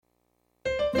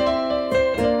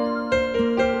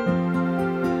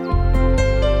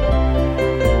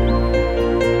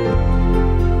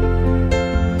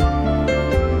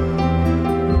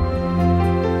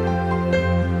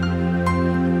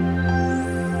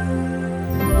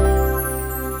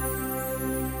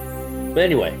But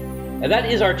anyway, and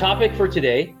that is our topic for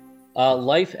today,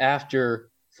 life after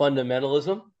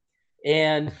fundamentalism.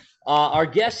 And our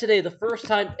guest today, the first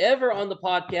time ever on the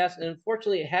podcast, and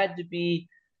unfortunately it had to be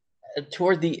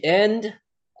toward the end,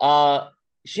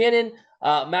 Shannon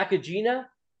Makajina,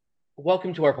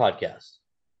 welcome to our podcast.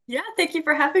 Yeah, thank you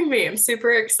for having me. I'm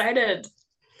super excited. And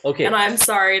Okay. I'm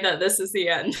sorry that this is the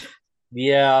end.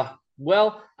 Yeah.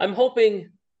 Well, I'm hoping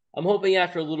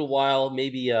after a little while,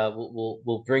 maybe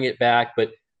we'll bring it back.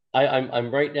 But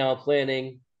I'm right now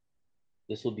planning.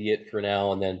 This will be it for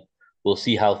now, and then we'll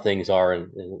see how things are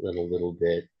in a little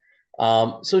bit.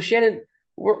 So Shannon,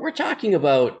 we're talking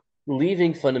about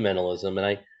leaving fundamentalism, and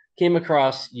I came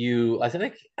across you. I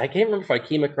think I can't remember if I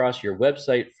came across your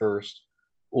website first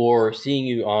or seeing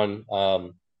you on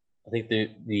I think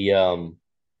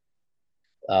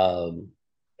um,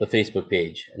 the Facebook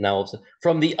page. And now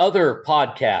from the other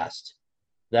podcast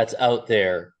that's out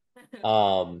there,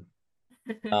 um,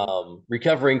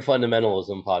 Recovering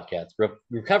Fundamentalism podcast,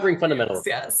 Recovering Yes, Fundamentalism.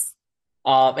 yes.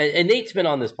 And Nate's been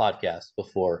on this podcast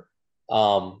before.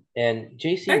 And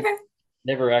JC Okay.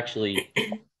 never actually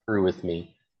through with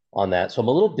me on that. So I'm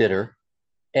a little bitter.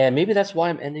 And maybe that's why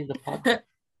I'm ending the podcast.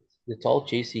 It's all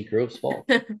JC Grove's fault.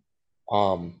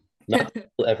 Not that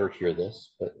you'll ever hear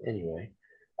this, but anyway.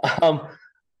 Um,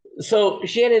 so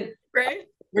Shannon, Right?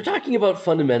 we're talking about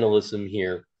fundamentalism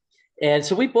here. And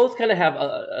so we both kind of have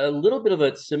a little bit of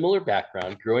a similar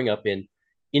background growing up in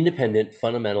independent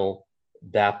fundamental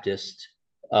Baptist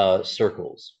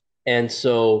circles. And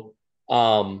so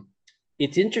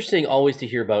it's interesting always to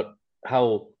hear about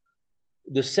how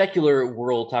the secular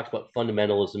world talks about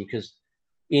fundamentalism, because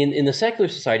in the secular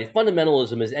society,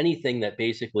 fundamentalism is anything that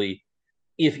basically,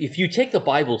 if you take the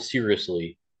Bible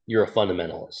seriously, you're a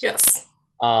fundamentalist. Yes.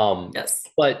 Um, Yes.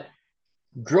 but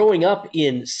growing up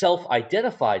in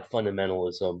self-identified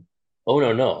fundamentalism, oh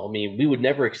no. I mean, we would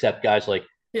never accept guys like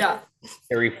Yeah.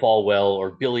 Harry Falwell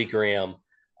or Billy Graham.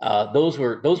 Those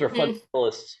are Mhm.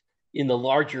 fundamentalists in the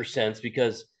larger sense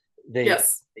because they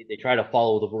Yes. they try to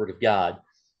follow the word of God.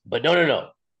 But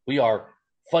no. We are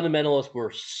fundamentalists.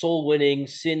 We're soul winning,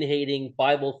 sin hating,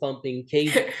 Bible thumping,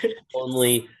 cage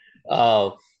only uh,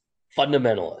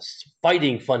 fundamentalists,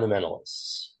 fighting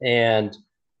fundamentalists. And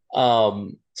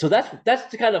so that's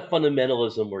the kind of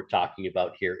fundamentalism we're talking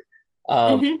about here.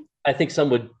 Um, Hmm. I think some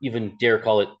would even dare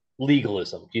call it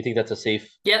legalism. Do you think that's a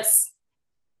safe? Yes.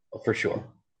 For sure.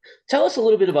 Tell us a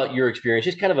little bit about your experience,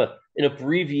 just kind of an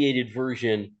abbreviated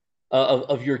version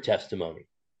of your testimony.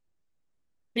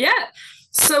 Yeah.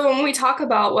 So when we talk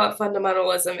about what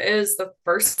fundamentalism is, the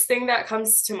first thing that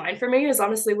comes to mind for me is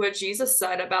honestly what Jesus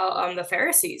said about the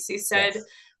Pharisees. He said, Yes.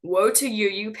 "Woe to you!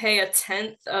 You pay a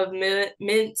tenth of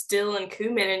mint, dill, and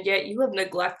cumin, and yet you have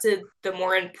neglected the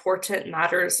more important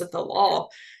matters of the law: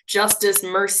 justice,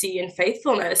 mercy, and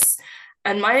faithfulness."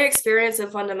 And my experience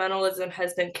of fundamentalism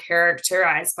has been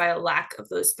characterized by a lack of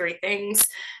those three things.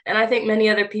 And I think many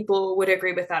other people would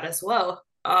agree with that as well.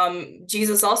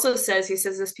 Jesus also says, he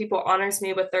says, this people honors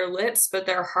me with their lips, but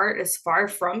their heart is far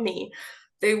from me.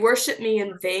 They worship me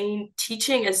in vain,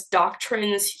 teaching as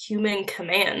doctrines human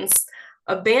commands.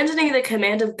 Abandoning the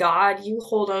command of God, you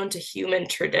hold on to human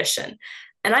tradition.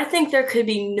 And I think there could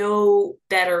be no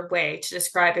better way to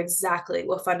describe exactly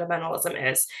what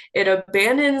fundamentalism is. It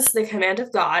abandons the command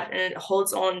of God and it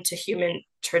holds on to human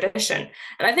tradition.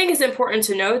 And I think it's important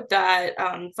to note that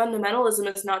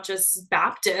fundamentalism is not just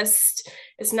Baptist,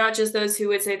 it's not just those who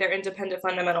would say they're independent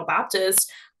fundamental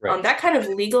Baptist. Right. That kind of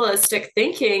legalistic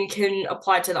thinking can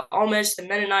apply to the Amish, the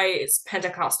Mennonites,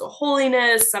 Pentecostal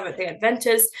holiness, Seventh day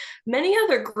Adventists, many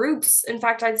other groups. In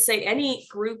fact, I'd say any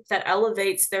group that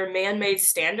elevates their man made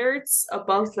standards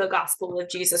above the gospel of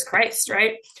Jesus Christ,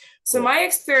 right? So, Right. my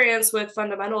experience with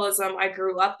fundamentalism, I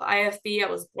grew up IFB,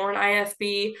 I was born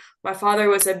IFB. My father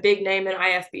was a big name in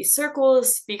IFB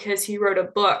circles because he wrote a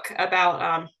book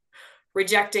about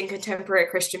rejecting contemporary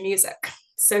Christian music.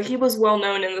 So he was well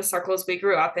known in the circles we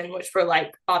grew up in, which were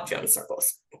like Bob Jones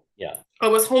circles. Yeah. I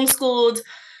was homeschooled.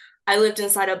 I lived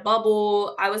inside a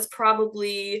bubble. I was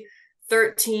probably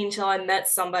 13 till I met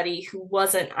somebody who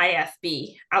wasn't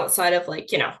IFB outside of like,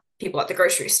 people at the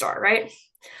grocery store, right?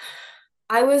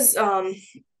 I was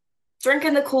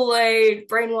drinking the Kool Aid,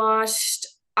 brainwashed.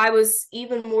 I was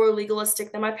even more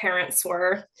legalistic than my parents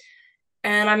were.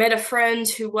 And I met a friend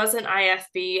who wasn't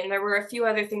IFB, and there were a few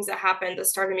other things that happened that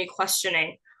started me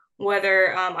questioning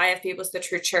whether IFB was the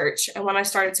true church. And when I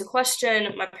started to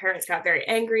question, my parents got very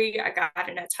angry. I got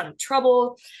in a ton of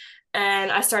trouble,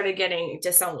 and I started getting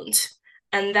disowned.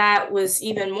 And that was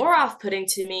even more off putting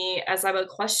to me as I would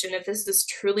question if this is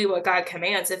truly what God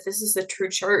commands, if this is the true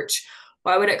church,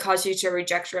 why would it cause you to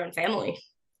reject your own family?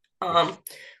 Um,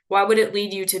 why would it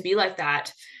lead you to be like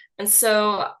that? And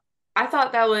so I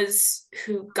thought that was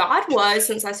who God was,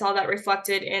 since I saw that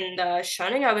reflected in the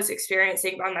shunning I was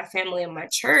experiencing by my family and my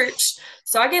church.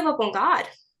 So I gave up on God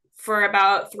for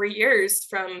about 3 years,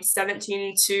 from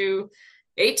 17 to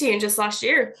 18, just last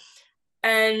year.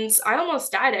 And I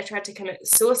almost died. I tried to commit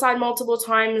suicide multiple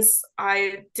times.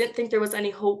 I didn't think there was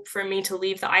any hope for me to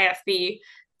leave the IFB,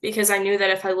 because I knew that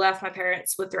if I left, my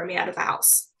parents would throw me out of the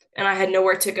house. And I had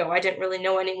nowhere to go. I didn't really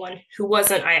know anyone who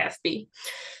wasn't IFB.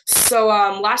 So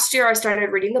last year, I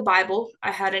started reading the Bible. I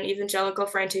had an evangelical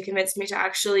friend who convinced me to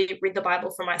actually read the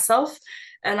Bible for myself.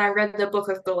 And I read the book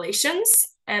of Galatians.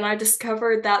 And I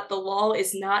discovered that the law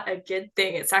is not a good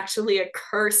thing. It's actually a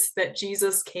curse that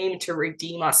Jesus came to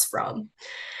redeem us from.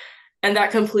 And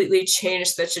that completely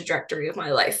changed the trajectory of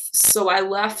my life. So I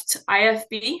left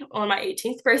IFB on my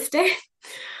 18th birthday.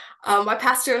 My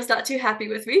pastor was not too happy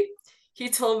with me. He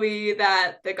told me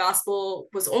that the gospel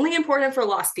was only important for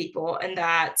lost people, and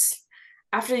that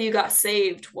after you got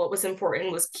saved, what was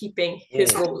important was keeping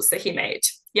his Mm. rules that he made.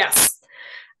 Yes.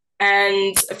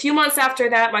 And a few months after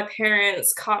that, my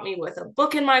parents caught me with a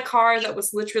book in my car that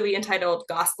was literally entitled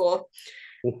Gospel,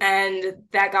 and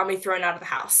that got me thrown out of the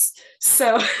house.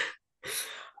 So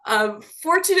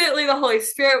fortunately, the Holy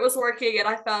Spirit was working, and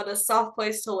I found a soft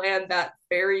place to land that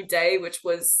very day, which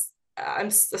was,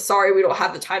 I'm sorry we don't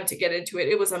have the time to get into it.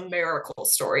 It was a miracle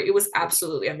story. It was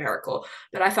absolutely a miracle.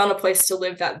 But I found a place to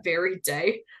live that very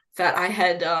day that I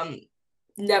had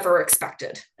never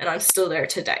expected, and I'm still there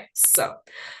today. So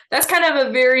that's kind of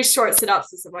a very short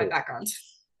synopsis of my background.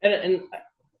 And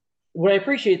what I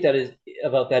appreciate that is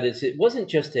about that is it wasn't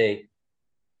just a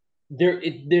there,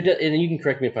 and you can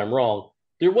correct me if I'm wrong.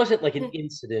 There wasn't like an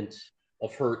incident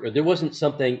of hurt, or there wasn't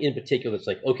something in particular that's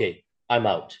like, okay, I'm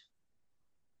out.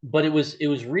 But it was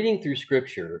reading through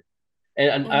scripture,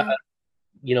 and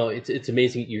Mm-hmm. it's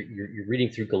amazing. You're reading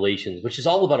through Galatians, which is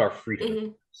all about our freedom in Mm-hmm.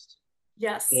 Christ.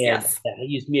 Yes, And yes,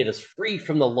 he's made us free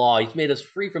from the law. He's made us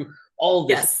free from all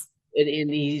this, yes.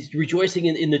 and he's rejoicing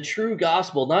in the true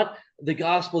gospel, not the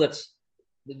gospel that's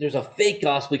there's a fake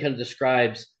gospel he kind of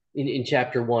describes in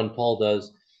chapter 1. Paul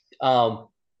does.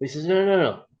 He says, no, no,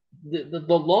 no, no.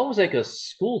 The law was like a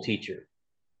school teacher,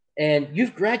 and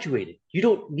you've graduated. You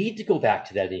don't need to go back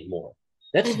to that anymore.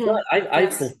 That's done. Mm-hmm. I've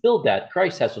Yes, fulfilled that.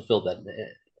 Christ has fulfilled that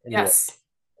anyway. yes.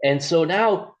 And so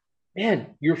now,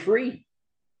 man, you're free.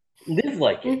 Live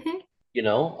like it, Mm-hmm. you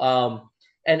know.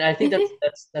 And I think that's Mm-hmm.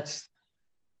 that's that's.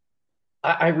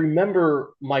 I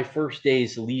remember my first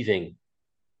days leaving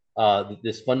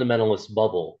this fundamentalist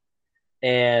bubble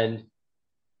and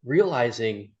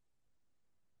realizing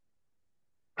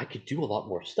I could do a lot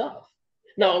more stuff.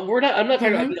 Now we're not. I'm not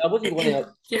talking. I Mm-hmm. mean, I wasn't going out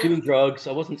Yeah. doing drugs.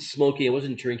 I wasn't smoking. I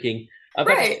wasn't drinking. In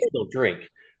fact, I Right. still don't drink.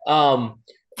 Um,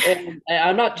 and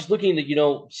I'm not just looking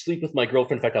to sleep with my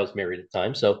girlfriend. In fact, I was married at the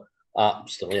time, so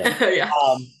still am. Yeah.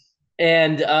 Um,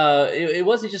 and it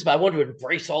wasn't just about I wanted to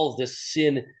embrace all of this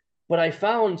sin, but I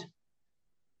found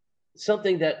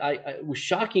something that I was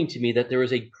shocking to me, that there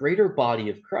was a greater body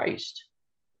of Christ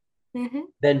Mm-hmm.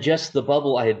 than just the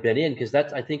bubble I had been in. Because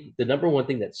that's, I think, the number one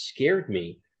thing that scared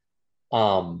me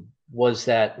was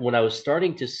that when I was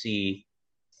starting to see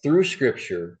through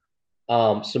scripture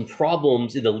some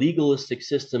problems in the legalistic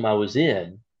system I was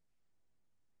in,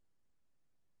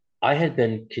 I had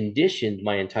been conditioned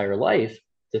my entire life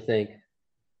to think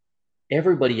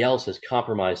everybody else has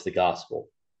compromised the gospel.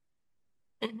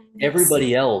 Mm-hmm. Yes.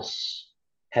 Everybody else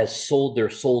has sold their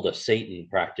soul to Satan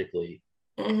practically,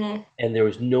 Mm-hmm. and there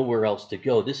was nowhere else to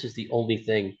go. This is the only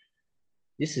thing.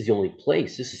 This is the only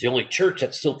place. This is the only church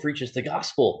that still preaches the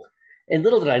gospel. And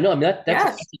little did I know, I mean, that's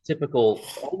Yes, a typical,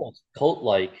 almost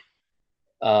cult-like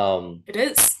um, it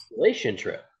is.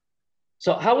 relationship.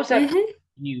 So how was that Mm-hmm.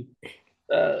 you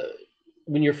uh,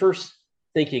 when you're first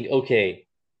thinking, okay,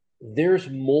 there's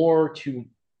more to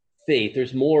faith,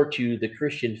 there's more to the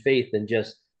Christian faith than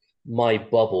just my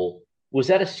bubble. Was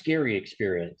that a scary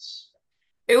experience?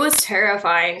 It was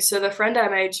terrifying. So the friend I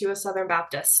made, she was Southern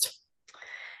Baptist.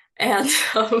 And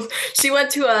she went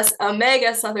to a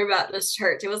mega Southern Baptist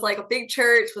church. It was like a big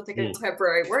church with a Mm,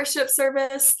 contemporary worship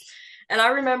service. And I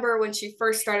remember when she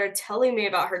first started telling me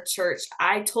about her church,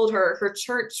 I told her her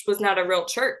church was not a real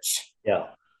church. yeah.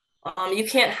 You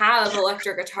can't have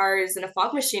electric guitars and a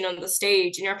fog machine on the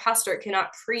stage, and your pastor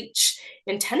cannot preach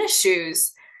in tennis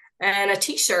shoes and a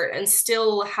t-shirt and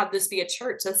still have this be a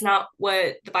church. That's not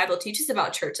what the Bible teaches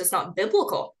about church. It's not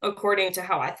biblical, according to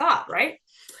how I thought, right?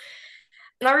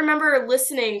 And I remember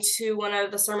listening to one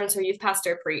of the sermons her youth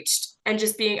pastor preached and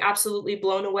just being absolutely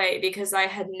blown away, because I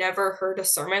had never heard a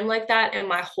sermon like that in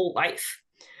my whole life.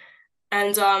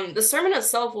 And the sermon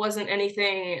itself wasn't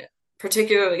anything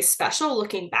particularly special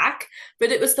looking back,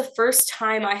 but it was the first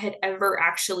time I had ever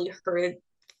actually heard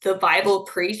the Bible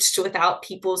preached without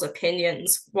people's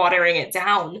opinions watering it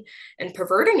down and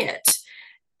perverting it.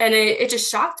 And it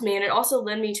just shocked me. And it also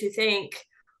led me to think,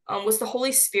 was the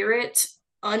Holy Spirit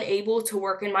unable to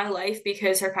work in my life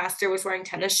because her pastor was wearing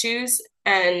tennis shoes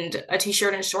and a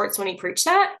t-shirt and shorts when he preached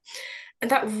that? And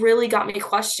that really got me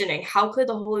questioning, how could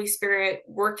the Holy Spirit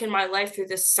work in my life through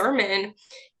this sermon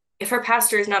if her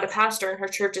pastor is not a pastor and her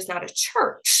church is not a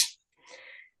church?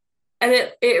 And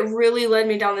it really led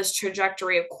me down this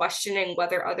trajectory of questioning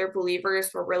whether other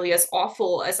believers were really as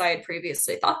awful as I had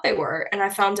previously thought they were. And I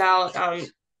found out,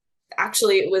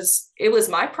 actually it was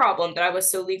my problem that I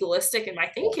was so legalistic in my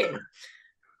thinking.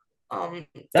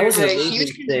 That was There's an a huge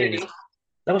amazing thing. community.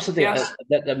 That was something Yeah.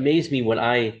 that amazed me when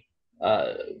I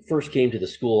first came to the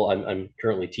school I'm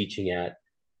currently teaching at,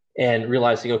 and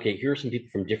realizing, okay, here are some people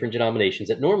from different denominations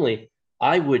that normally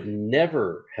I would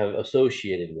never have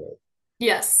associated with,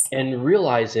 Yes. and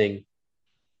realizing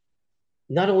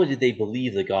not only did they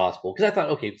believe the gospel, because I thought,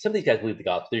 okay, some of these guys believe the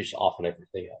gospel, they're just off on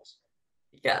everything else.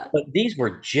 Yeah. But these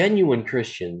were genuine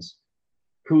Christians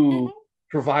who Mm-hmm.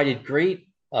 provided great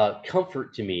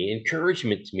comfort to me,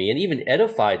 encouragement to me, and even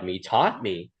edified me, taught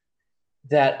me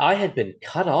that I had been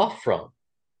cut off from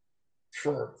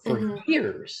for Mm-hmm.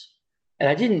 years. And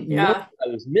I didn't know Yeah. I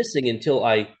was missing until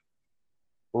I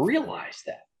realized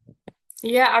that.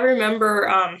 Yeah, I remember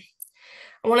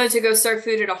I wanted to go serve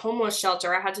food at a homeless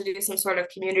shelter. I had to do some sort of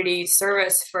community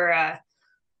service for a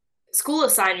school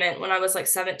assignment when I was like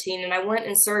 17, and I went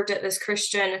and served at this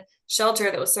Christian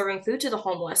shelter that was serving food to the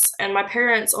homeless. And my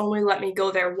parents only let me go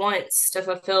there once to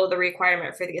fulfill the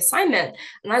requirement for the assignment.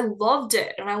 And I loved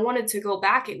it and I wanted to go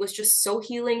back. It was just so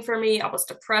healing for me. I was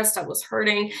depressed, I was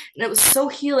hurting, and it was so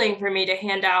healing for me to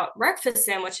hand out breakfast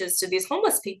sandwiches to these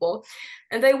homeless people.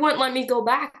 And they wouldn't let me go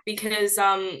back because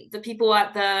the people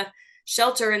at the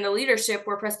shelter and the leadership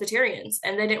were Presbyterians,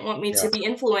 and they didn't want me Yeah. to be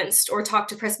influenced or talk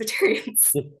to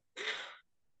Presbyterians.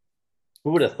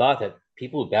 Who would have thought that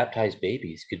people who baptize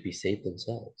babies could be saved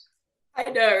themselves? I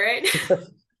know, right?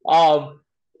 Um,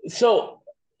 so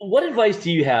what advice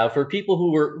do you have for people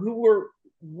who were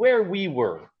where we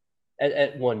were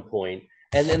at one point,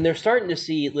 and then they're starting to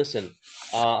see, listen,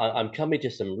 I'm coming to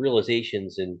some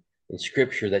realizations in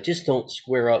scripture that just don't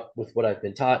square up with what I've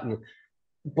been taught, and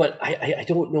but I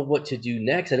don't know what to do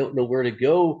next. I don't know where to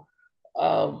go.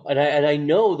 And I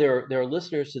know there are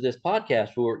listeners to this podcast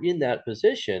who are in that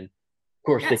position. Of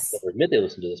course, they can Yes. never admit they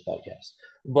listen to this podcast,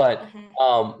 but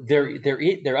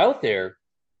Mhm. they're out there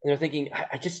and they're thinking,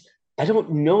 I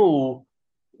don't know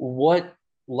what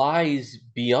lies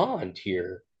beyond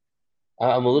here.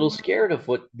 I'm a little Mhm. scared of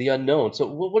what the unknown. So,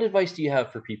 what advice do you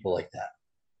have for people like that?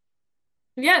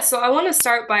 Yeah, so I want to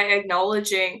start by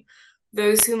acknowledging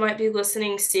those who might be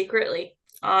listening secretly.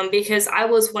 Because I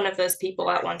was one of those people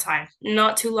at one time.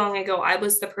 Not too long ago, I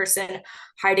was the person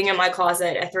hiding in my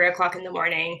closet at 3 o'clock in the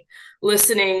morning,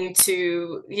 listening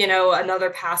to,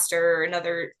 another pastor,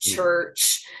 another Hmm.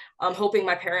 church, hoping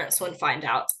my parents wouldn't find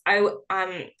out.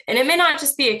 And it may not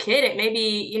just be a kid, it may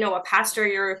be, a pastor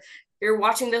you're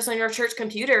watching this on your church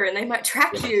computer and they might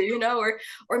track you,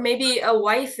 or maybe a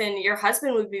wife and your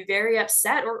husband would be very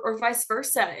upset, or vice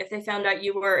versa, if they found out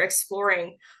you were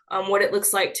exploring what it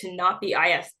looks like to not be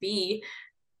IFB.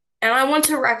 And I want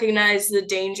to recognize the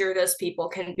danger those people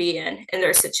can be in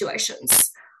their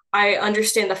situations. I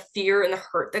understand the fear and the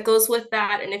hurt that goes with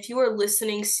that. And if you are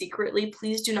listening secretly,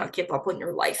 please do not give up on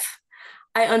your life.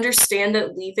 I understand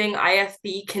that leaving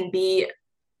IFB can be,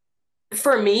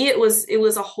 for me, it was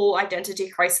a whole identity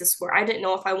crisis where I didn't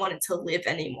know if I wanted to live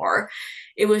anymore.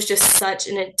 It was just such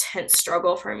an intense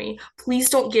struggle for me. Please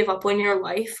don't give up on your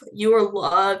life. You are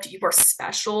loved, you are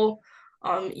special.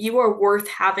 You are worth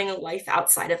having a life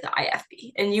outside of the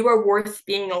IFB, and you are worth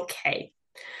being okay.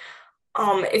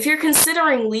 If you're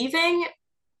considering leaving,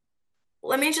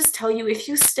 let me just tell you, if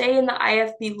you stay in the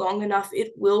IFB long enough,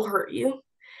 it will hurt you.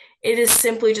 It is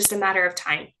simply just a matter of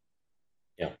time.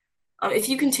 Yeah. If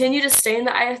you continue to stay in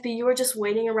the IFB, you are just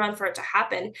waiting around for it to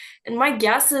happen. And my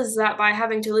guess is that by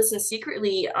having to listen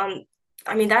secretly,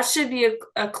 I mean, that should be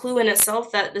a clue in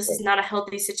itself that this is Right. not a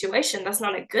healthy situation. That's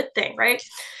not a good thing, right?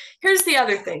 Here's the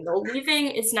other thing though, leaving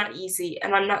is not easy,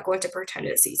 and I'm not going to pretend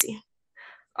it's easy.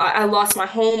 I lost my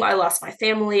home, I lost my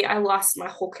family, I lost my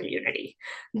whole community.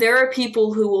 There are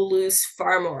people who will lose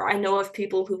far more. I know of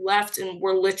people who left and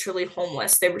were literally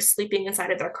homeless, they were sleeping inside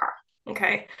of their car.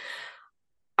 Okay.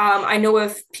 I know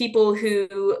of people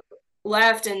who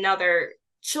left and now their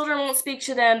children won't speak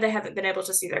to them. They haven't been able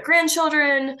to see their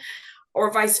grandchildren,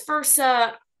 or vice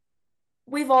versa.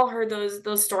 we've all heard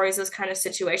those stories, those kind of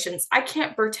situations. I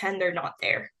can't pretend they're not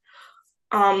there.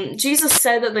 Jesus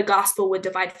said that the gospel would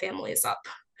divide families up.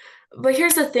 But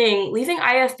here's the thing, leaving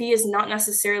IFB is not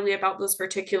necessarily about those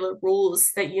particular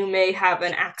rules that you may have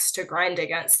an axe to grind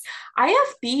against.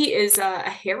 IFB is a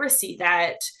heresy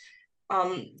that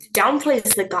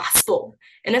downplays the gospel.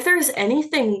 And if there's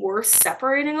anything worth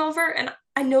separating over, and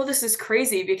I know this is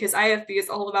crazy because IFB is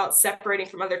all about separating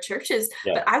from other churches,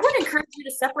 Yeah. but I would encourage you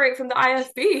to separate from the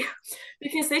IFB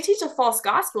because they teach a false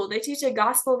gospel. They teach a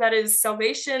gospel that is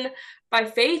salvation by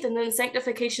faith and then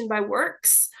sanctification by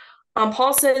works.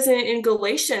 Paul says in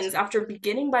Galatians, after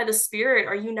beginning by the Spirit,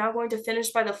 are you now going to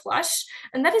finish by the flesh?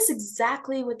 And that is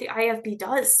exactly what the IFB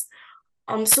does.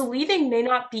 So leaving may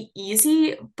not be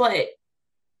easy, but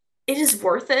it is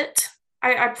worth it.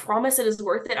 I promise it is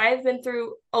worth it. I have been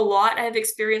through a lot. I have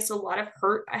experienced a lot of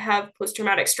hurt. I have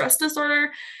post-traumatic stress disorder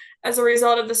as a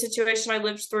result of the situation I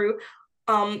lived through.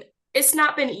 Um, it's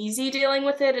not been easy dealing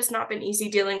with it. It's not been easy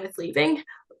dealing with leaving,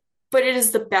 but it is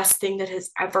the best thing that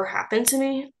has ever happened to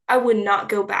me. I would not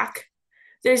go back.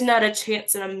 There's not a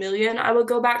chance in a million I would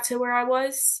go back to where I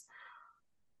was.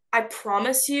 I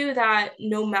promise you that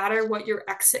no matter what your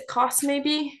exit cost may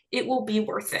be, it will be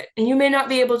worth it. And you may not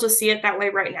be able to see it that way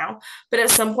right now, but at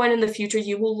some point in the future,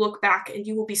 you will look back and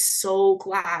you will be so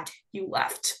glad you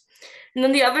left. And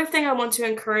then the other thing I want to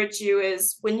encourage you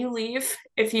is when you leave,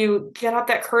 if you get up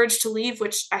that courage to leave,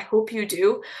 which I hope you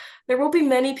do, there will be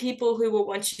many people who will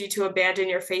want you to abandon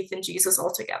your faith in Jesus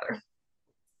altogether.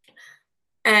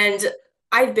 And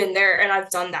I've been there and I've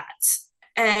done that.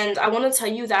 And I want to tell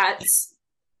you that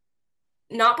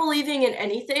not believing in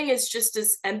anything is just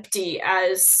as empty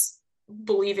as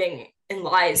believing in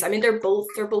lies. I mean, they're both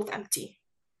empty,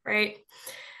 right?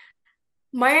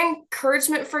 My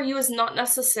encouragement for you is not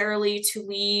necessarily to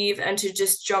leave and to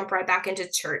just jump right back into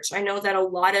church. I know that a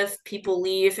lot of people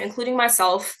leave, including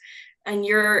myself, and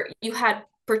you had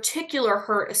particular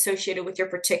hurt associated with your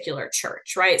particular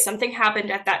church, right? Something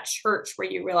happened at that church where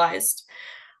you realized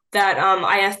that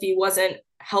IFB wasn't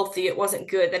healthy, it wasn't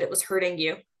good, that it was hurting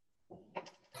you.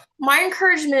 My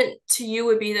encouragement to you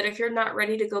would be that if you're not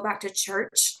ready to go back to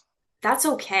church, that's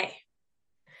okay.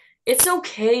 It's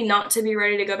okay not to be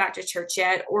ready to go back to church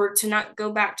yet or to not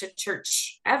go back to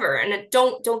church ever. And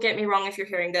don't get me wrong if you're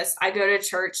hearing this. I go to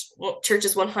church. Well, church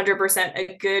is 100%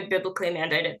 a good biblically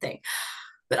mandated thing.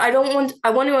 But I want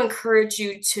to encourage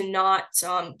you to not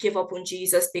give up on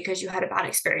Jesus because you had a bad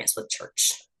experience with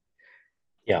church.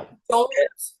 Yeah. Don't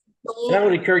And I don't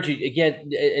would encourage you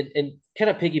again, and kind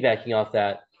of piggybacking off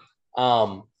that,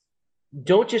 um,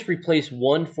 don't just replace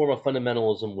one form of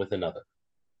fundamentalism with another.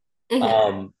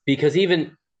 mhm. Because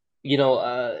even, you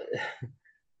know,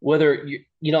 whether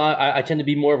I tend to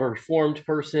be more of a reformed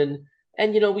person,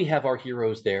 and we have our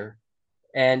heroes there,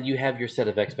 and you have your set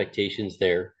of expectations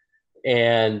there,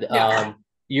 and Yeah.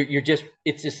 you're just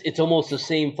it's almost the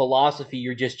same philosophy.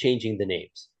 You're just changing the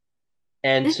names,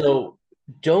 and Mhm. so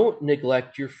don't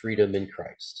neglect your freedom in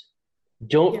Christ.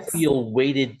 Don't Yes. feel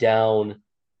weighted down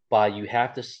by you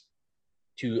have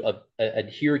to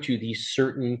adhere to these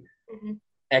certain Mhm.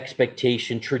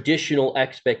 traditional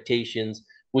expectations,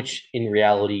 which in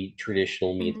reality,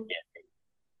 traditional means.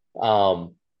 Mhm.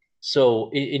 Um, so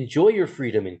enjoy your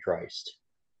freedom in Christ,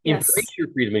 embrace Yes. your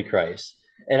freedom in Christ,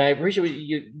 and I appreciate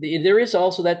you. There is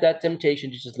also that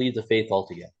temptation to just leave the faith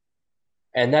altogether,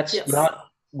 and that's Yes. not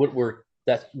what we're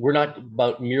not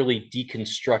about merely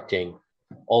deconstructing,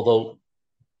 although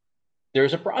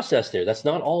there's a process there. That's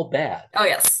not all bad. Oh,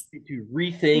 yes. To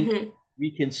rethink, Hmm.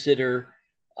 reconsider,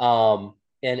 and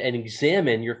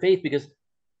examine your faith, because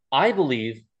I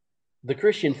believe the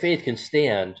Christian faith can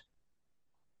stand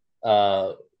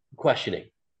uh, questioning.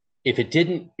 If it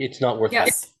didn't, it's not worth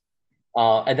fighting. Yes.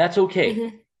 And that's okay.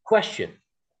 Hmm. Question.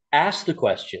 Ask the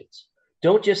questions.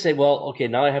 Don't just say, well, okay,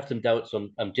 now I have some doubts, so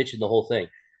I'm ditching the whole thing.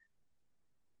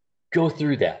 Go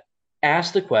through that.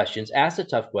 Ask the questions, ask the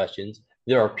tough questions.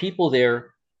 There are people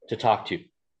there to talk to.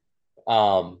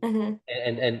 Um, Hmm.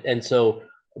 and so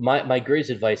my greatest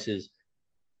advice is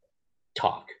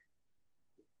talk,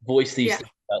 voice these Yeah. things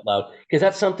out loud, because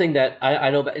that's something that I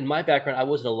know that in my background I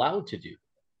wasn't allowed to do,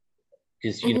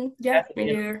 because Yeah. that's a Me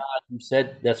man of neither. God who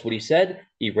said that's what he said.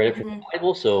 He read it from Hmm. the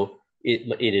Bible, so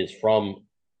it is from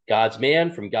God's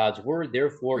man, from God's word.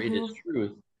 Therefore, it is Hmm.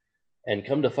 truth. And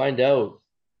come to find out,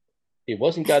 it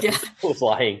wasn't God's Yeah. word that was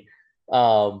lying,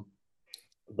 um,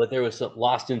 but there was some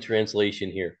lost in translation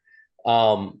here.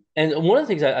 And one of the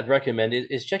things I'd recommend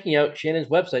is checking out Shannon's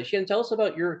website. Shannon, tell us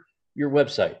about your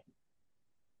website.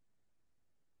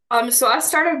 So I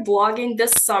started blogging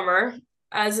this summer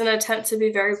as an attempt to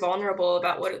be very vulnerable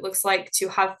about what it looks like to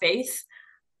have faith.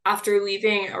 after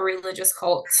leaving a religious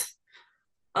cult.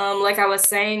 Like I was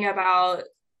saying about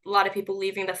a lot of people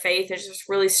leaving the faith and just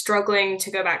really struggling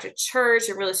to go back to church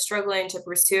and really struggling to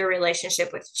pursue a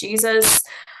relationship with Jesus.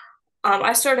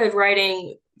 I started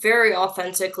writing very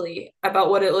authentically about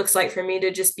what it looks like for me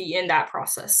to just be in that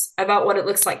process, about what it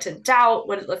looks like to doubt,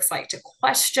 what it looks like to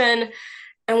question,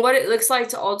 and what it looks like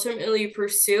to ultimately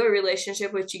pursue a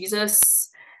relationship with Jesus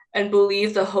and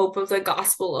believe the hope of the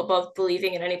gospel above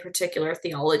believing in any particular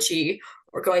theology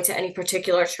or going to any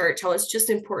particular church. How it's just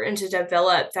important to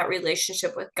develop that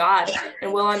relationship with God.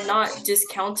 And while I'm not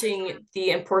discounting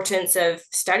the importance of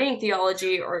studying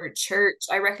theology or church,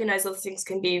 I recognize those things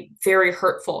can be very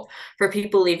hurtful for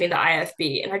people leaving the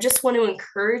IFB. And I just want to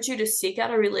encourage you to seek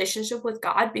out a relationship with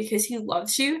God because He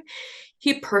loves you.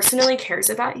 He personally cares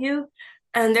about you.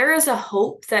 And there is a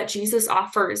hope that Jesus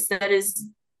offers that is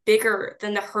bigger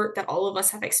than the hurt that all of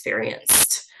us have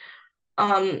experienced.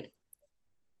 Um,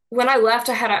 when I left,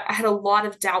 I had a lot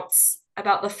of doubts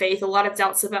about the faith, a lot of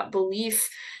doubts about belief.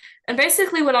 And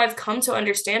basically, what I've come to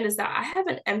understand is that I have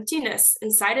an emptiness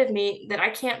inside of me that I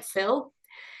can't fill.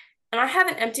 And I have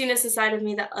an emptiness inside of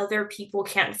me that other people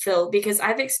can't fill because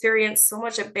I've experienced so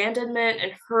much abandonment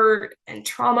and hurt and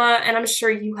trauma. And I'm sure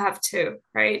you have too,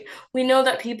 right? We know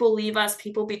that people leave us,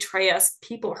 people betray us,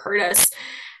 people hurt us.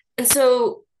 And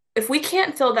so, if we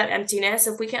can't fill that emptiness,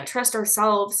 if we can't trust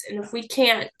ourselves, and if we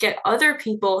can't get other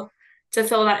people to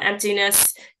fill that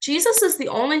emptiness, Jesus is the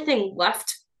only thing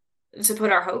left to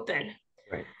put our hope in.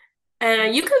 Right.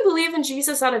 And you can believe in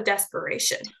Jesus out of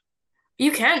desperation.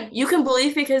 You can. You can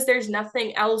believe because there's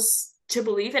nothing else to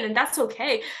believe in, and that's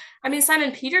okay. I mean,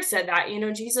 Simon Peter said that,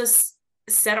 Jesus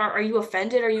said, are you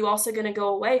offended? Are you also going to go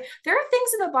away? There are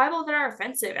things in the Bible that are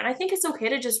offensive, and I think it's okay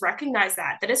to just recognize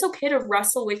that it's okay to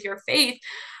wrestle with your faith.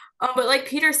 But like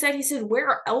Peter said, he said,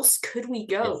 where else could we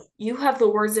go? Yes. You have the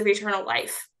words of eternal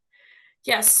life.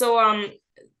 Yes, so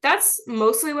that's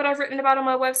mostly what I've written about on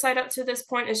my website up to this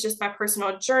point is just my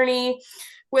personal journey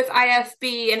with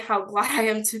IFB and how glad I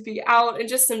am to be out and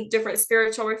just some different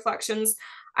spiritual reflections.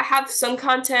 I have some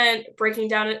content breaking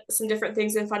down some different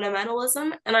things in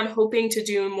fundamentalism, and I'm hoping to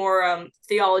do more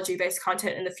theology-based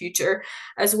content in the future,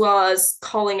 as well as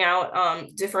calling out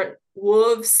different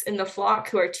wolves in the flock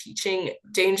who are teaching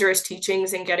dangerous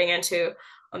teachings and getting into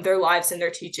their lives and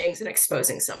their teachings and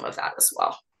exposing some of that as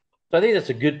well. So I think that's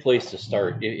a good place to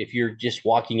start. If you're just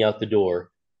walking out the door,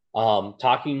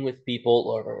 talking with people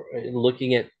or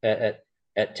looking at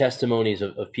testimonies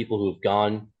of people who have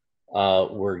gone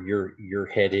where you're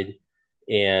headed.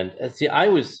 And see, I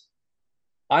was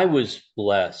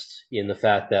blessed in the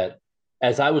fact that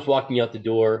as I was walking out the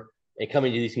door and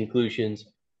coming to these conclusions,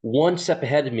 one step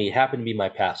ahead of me happened to be my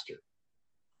pastor.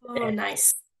 Oh,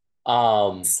 nice.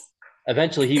 Um,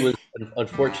 Eventually,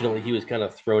 unfortunately, he was kind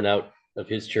of thrown out of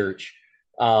his church.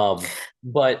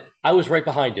 But I was right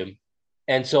behind him.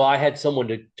 And so I had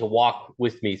someone to walk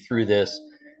with me through this.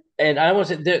 And I want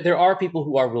to say there are people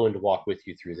who are willing to walk with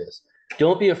you through this.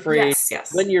 Don't be afraid Yes,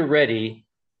 yes. when you're ready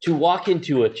to walk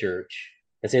into a church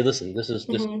and say, listen, this is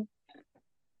this. Mm-hmm.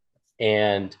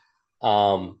 And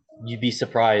you'd be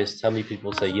surprised how many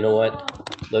people say, you know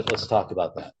what, let's talk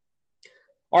about that.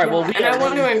 All right, well, Yeah, and I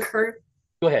want to encourage.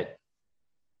 Go ahead.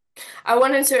 I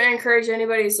wanted to encourage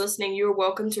anybody who's listening. You are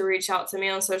welcome to reach out to me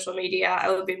on social media. I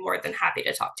would be more than happy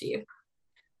to talk to you.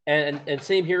 And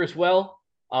same here as well.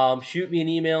 Shoot me an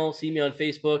email, see me on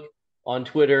Facebook, on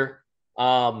Twitter.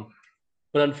 But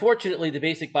unfortunately, the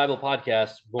Basic Bible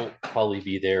Podcast won't probably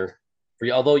be there for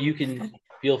you. Although you can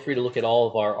feel free to look at all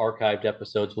of our archived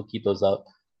episodes. We'll keep those up.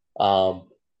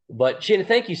 But Shannon,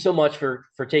 thank you so much for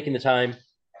taking the time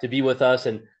to be with us.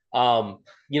 And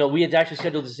we had actually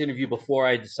scheduled this interview before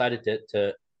I decided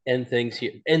to end things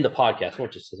here, end the podcast. I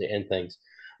want just to say end things.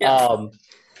 Yeah.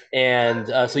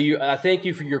 So thank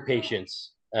you for your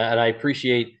patience, and I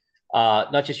appreciate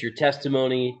not just your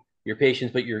testimony, your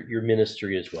patience, but your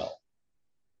ministry as well.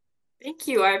 Thank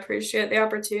you. I appreciate the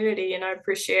opportunity, and I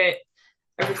appreciate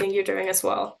everything you're doing as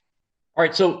well. All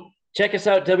right, so check us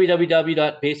out,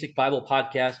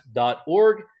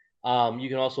 www.basicbiblepodcast.org. You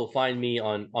can also find me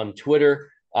on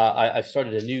Twitter. I've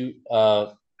started a new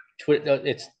Twitter.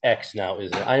 It's X now,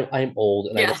 isn't it? I'm old,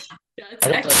 and yeah, it's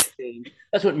X.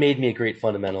 That's what made me a great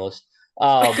fundamentalist.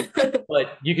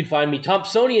 But you can find me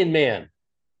Thompsonian Man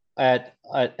at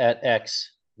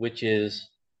X, which is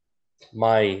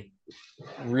my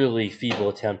really feeble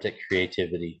attempt at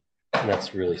creativity, and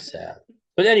that's really sad.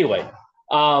 But anyway,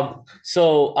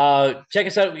 so check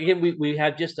us out. Again, we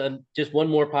have just one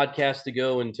more podcast to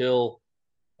go until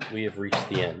we have reached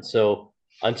the end. So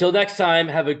until next time,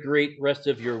 have a great rest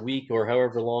of your week or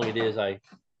however long it is. I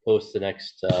post the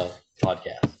next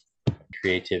podcast.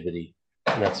 Creativity,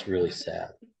 and that's really sad.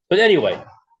 But anyway,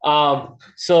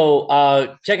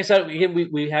 so check us out.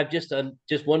 We have just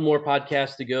one more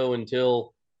podcast to go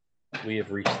until we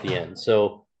have reached the end.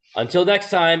 So until next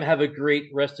time, have a great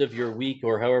rest of your week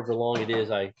or however long it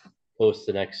is I post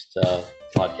the next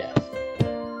podcast.